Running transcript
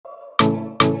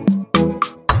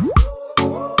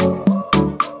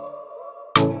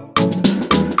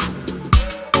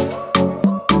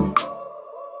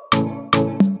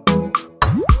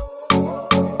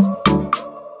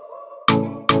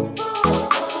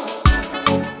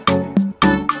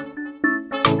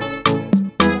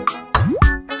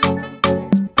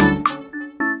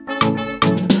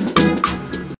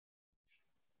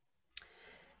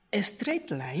A straight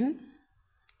line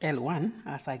L1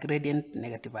 has a gradient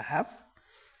 -1/2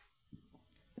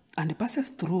 and passes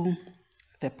through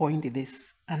the point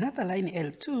this. Another line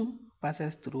L2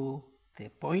 passes through the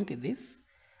point this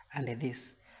and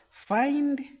this.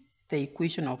 Find the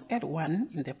equation of L1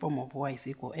 in the form of y is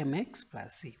equal to mx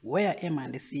plus c, where m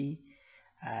and c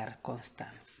are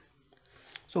constants.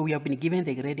 So we have been given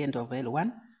the gradient of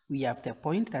L1. We have the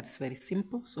point. That's very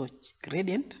simple. So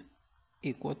gradient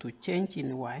equal to change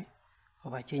in y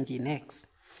over change in x.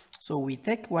 So we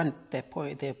take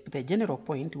the general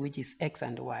point, which is x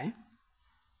and y.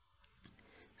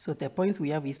 So the points we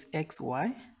have is x,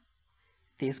 y,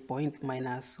 this point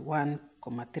minus 1,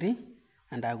 3,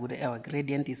 and our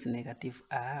gradient is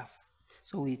 -1/2.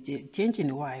 So we change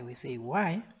in y, we say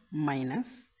y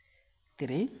minus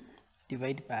 3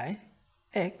 divided by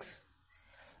x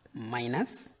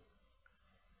minus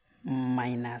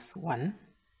 1.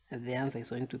 The answer is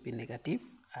going to be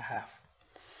 -1/2.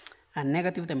 And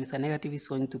negative times a negative is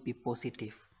going to be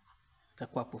positive.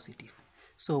 Positive.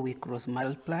 So we cross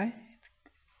multiply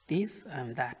this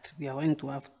and that. We are going to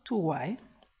have 2y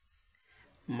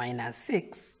minus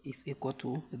 6 is equal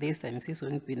to, this times is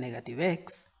going to be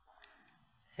 -x.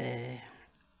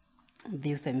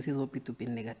 This times is going to be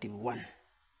 -1.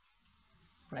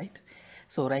 Right?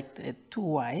 So right,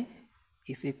 2y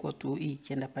is equal to,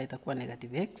 ikienda pa itakuwa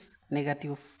 -x.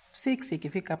 -6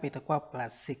 ikifika hapa itakuwa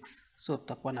 +6. So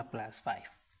tutakuwa na +5.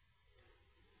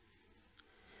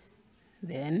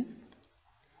 Then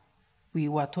we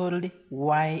were told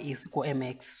y is equal to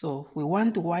mx. So we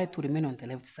want y to remain on the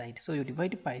left side. So you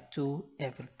divide by 2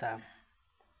 every term.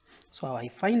 So our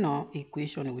final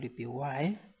equation will be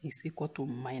y is equal to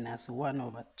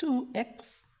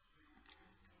 -1/2x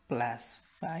plus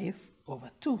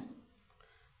 5/2.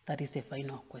 That is the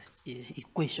final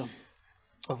equation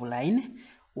of line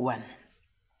 1.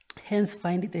 Hence,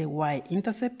 find the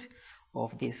y-intercept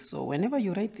of this. So whenever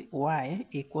you write y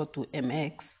equal to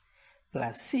mx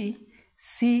plus c,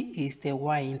 c is the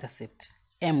y-intercept,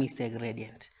 m is the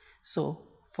gradient. So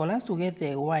for us to get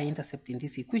the y-intercept in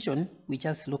this equation, we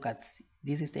just look at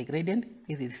this is the gradient,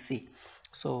 this is c.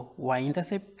 So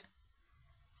y-intercept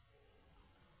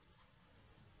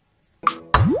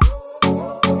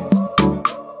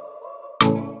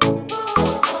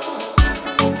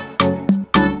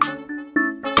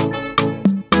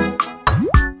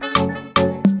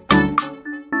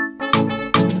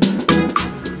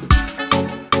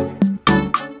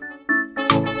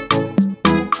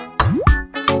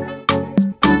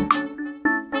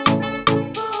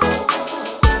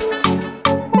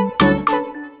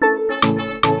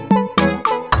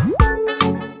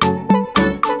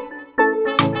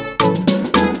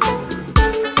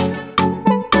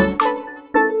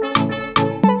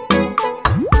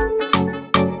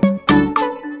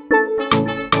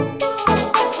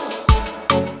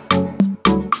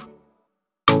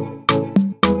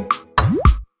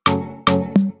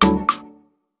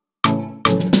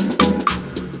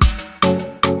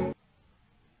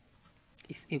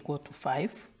is equal to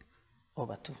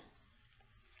 5/2.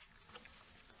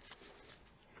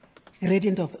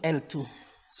 Gradient of L2.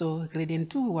 So gradient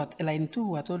 2, line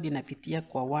 2 we are told inapitia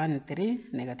kwa 1, 3,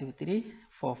 -3,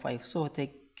 4, 5. So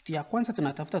kitu ya kwanza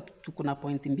tunatafuta kuna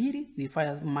point mbili, we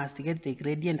must get the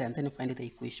gradient and then find the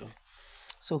equation.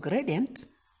 So gradient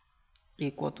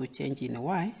equal to change in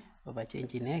y over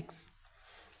change in x.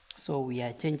 So we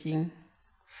are changing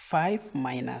 5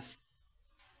 minus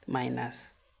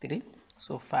 3.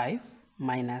 So 5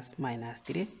 minus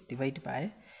 3 divided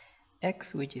by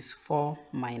x, which is 4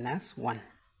 minus 1.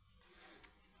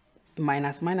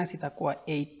 Minus itakuwa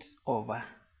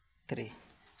 8/3.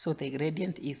 So the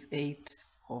gradient is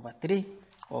 8/3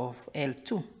 of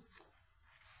L2.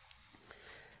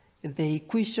 The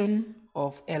equation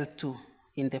of L2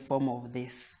 in the form of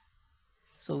this.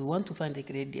 So we want to find the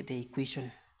gradient, the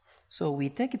equation. So we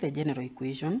take the general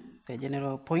equation, the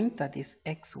general point, that is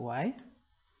xy.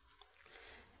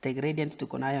 The gradient to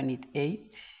nayo need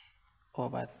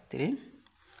 8/3.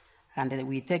 And then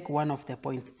we take one of the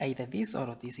point, either this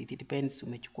or this, it depends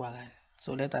umechukua gani.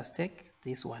 So let us take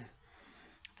this one,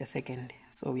 the second.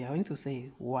 So we are going to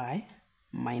say y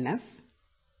minus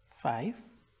 5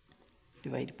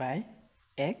 divided by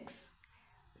x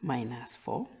minus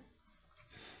 4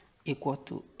 equal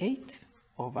to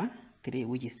 8/3,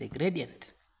 which is the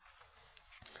gradient.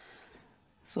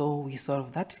 So we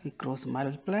solve that, we cross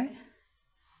multiply.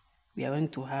 We are going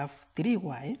to have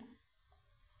 3y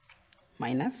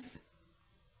minus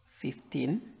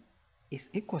 15 is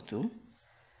equal to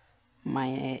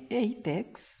my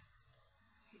 8x,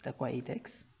 itakuwa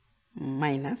 8x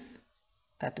minus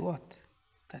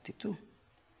 32.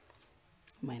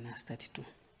 minus 32.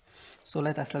 So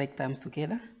let us like terms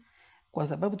together. Kwa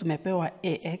sababu tumepewa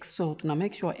ax, so tuna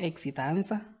make sure x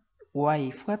itaanza, y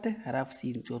ifuate, halafu c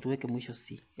ndio tuweke mwisho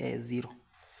c, 0.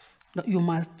 You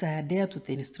must adhere to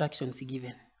the instructions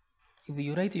given. If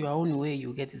you write your own way,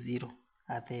 you get 0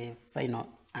 at the final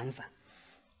answer.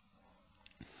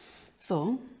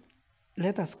 So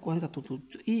let us kwanza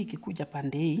hii ikikuja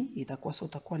pande hii itakuwa, so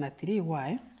utakuwa na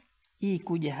 3y, hii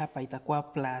kuja hapa itakuwa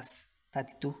plus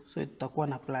 32, so tutakuwa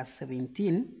na plus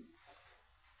 17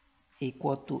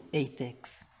 equal to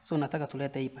 8x. So nataka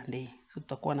tulete hii pande hii, so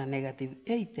tutakuwa na negative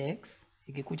 8x,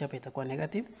 ikikuja hapa itakuwa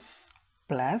negative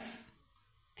plus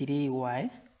 3y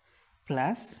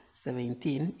plus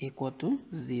 17 equal to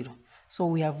 0.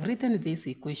 So we have written this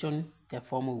equation the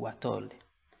form we were told.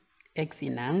 X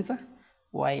inaanza,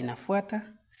 y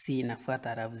inafuata, c inafuata,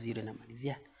 halafu 0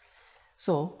 inamalizia.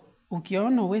 So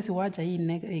ukiona uwezi wacha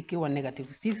hii ikiwa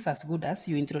negative, this is as good as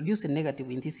you introduce a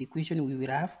negative in this equation. We will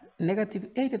have negative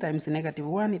 8 times negative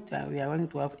 1, we are going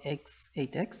to have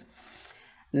 8x.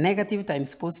 Negative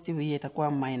times positive, hii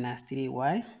itakuwa minus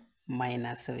 3y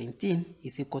minus 17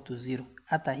 is equal to 0.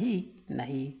 Hata hii na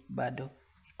hii bado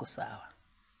iko sawa.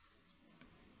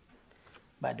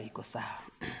 Bado iko sawa.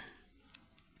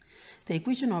 The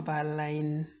equation of a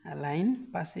line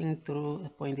passing through a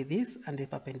point this and is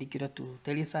perpendicular to,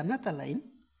 there is another line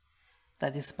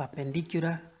that is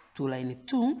perpendicular to line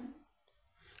 2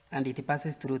 and it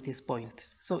passes through this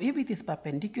point. So if it is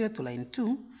perpendicular to line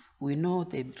 2, we know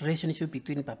the relationship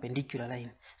between perpendicular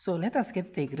line. So let us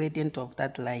get the gradient of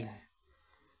that line.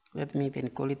 Let me then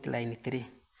call it line 3.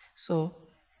 So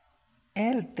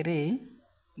L3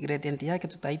 gradient yake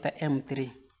tutaita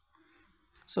M3.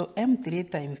 So M3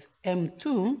 times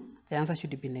M2, the answer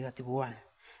should be negative 1.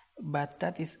 But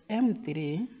that is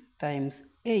M3 times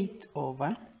 8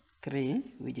 over 3,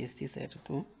 which is this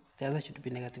L2, the answer should be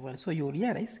negative 1. So you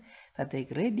realize that the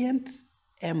gradient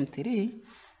M3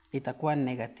 itakuwa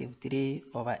negative 3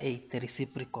 over 8, the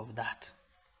reciprocal of that.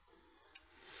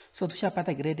 So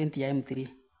tushapata gradient ya M3.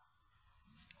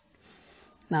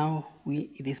 Now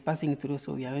it is passing through,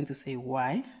 so we are going to say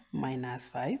y minus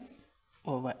 5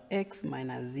 over x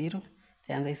minus 0.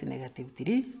 The answer is negative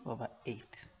 3 over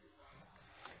 8.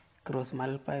 Cross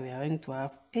multiply, we are going to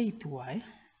have 8y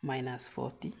minus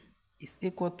 40 is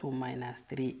equal to minus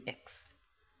 3x.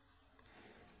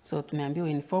 So tumeambiwa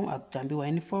in form, tumeambiwa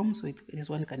in form, so this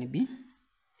one can be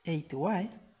 8y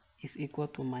is equal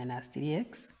to minus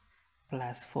 3x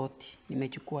plus 40.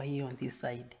 Nimechukua hiyo on this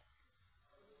side.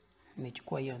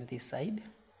 Nimechukua hiyo on this side.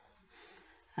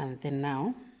 And then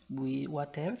now,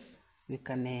 what else? We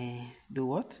can do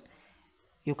what?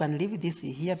 You can leave this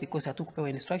here because hatukupewa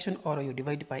instruction, or you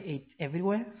divide by 8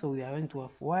 everywhere. So we are going to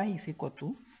have y is equal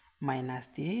to minus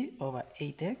 3 over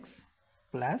 8x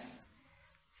plus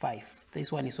 5.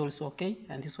 This one is also okay,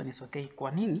 and this one is okay.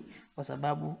 Kwa nini? Kwa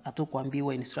sababu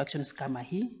hatukuambiwa instructions kama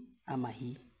hii ama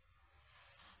hii.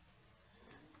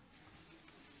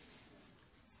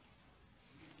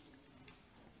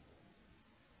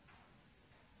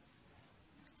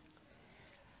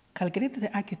 Calculate the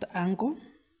acute angle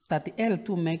that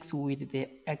L2 makes with the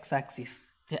x-axis,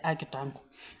 the acute angle.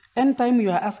 Anytime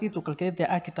you are asked to calculate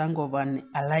the acute angle of a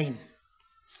line,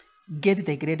 get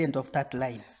the gradient of that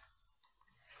line.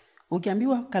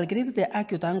 Ukiambiwa calculate the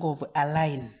acute angle of a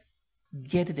line,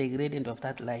 get the gradient of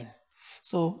that line.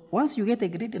 So once you get the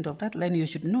gradient of that line, you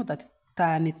should know that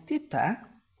tan theta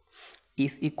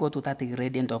is equal to that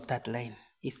gradient of that line,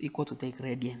 is equal to the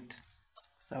gradient.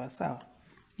 Sawa sawa.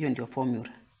 Hiyo ndio formula.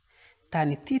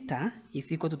 Tan theta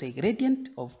is equal to the gradient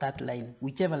of that line,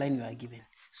 whichever line you are given.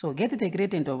 So get the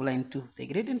gradient of line 2. The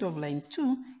gradient of line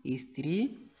 2 is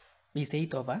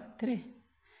 8 over 3.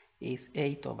 Is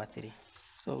 8 over 3.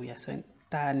 So we are saying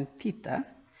tan theta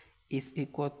is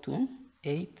equal to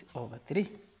 8 over 3.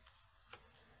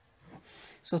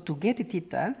 So to get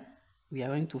theta, we are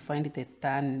going to find the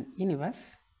tan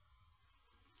inverse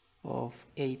of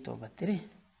 8 over 3.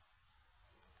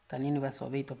 Tan inverse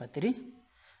of 8 over 3.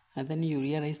 And then you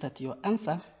realize that your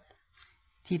answer,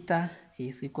 theta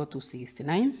is equal to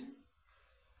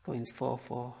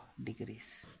 69.44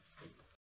 degrees.